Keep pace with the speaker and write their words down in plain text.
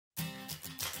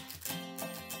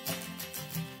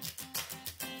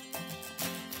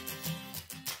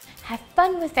Have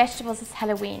fun with vegetables this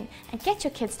Halloween and get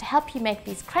your kids to help you make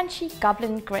these crunchy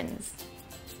Goblin Grins.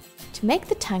 To make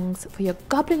the tongues for your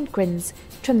Goblin Grins,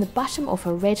 trim the bottom off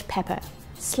a red pepper.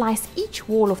 Slice each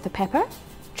wall of the pepper,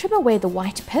 trim away the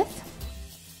white pith.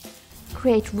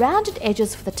 Create rounded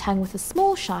edges for the tongue with a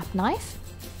small sharp knife.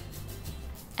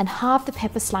 And halve the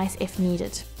pepper slice if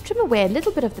needed. Trim away a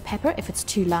little bit of the pepper if it's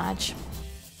too large.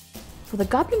 For the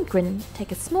Goblin Grin,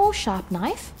 take a small sharp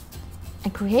knife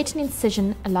and create an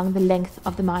incision along the length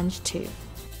of the mange too.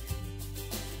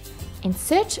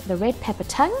 Insert the red pepper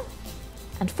tongue,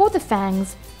 and for the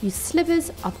fangs, use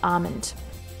slivers of almond.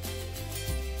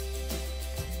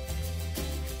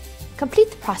 Complete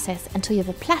the process until you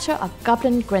have a platter of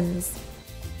Goblin Grins.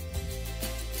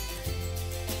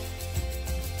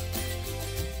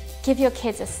 Give your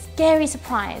kids a scary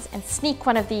surprise and sneak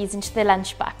one of these into their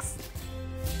lunchbox.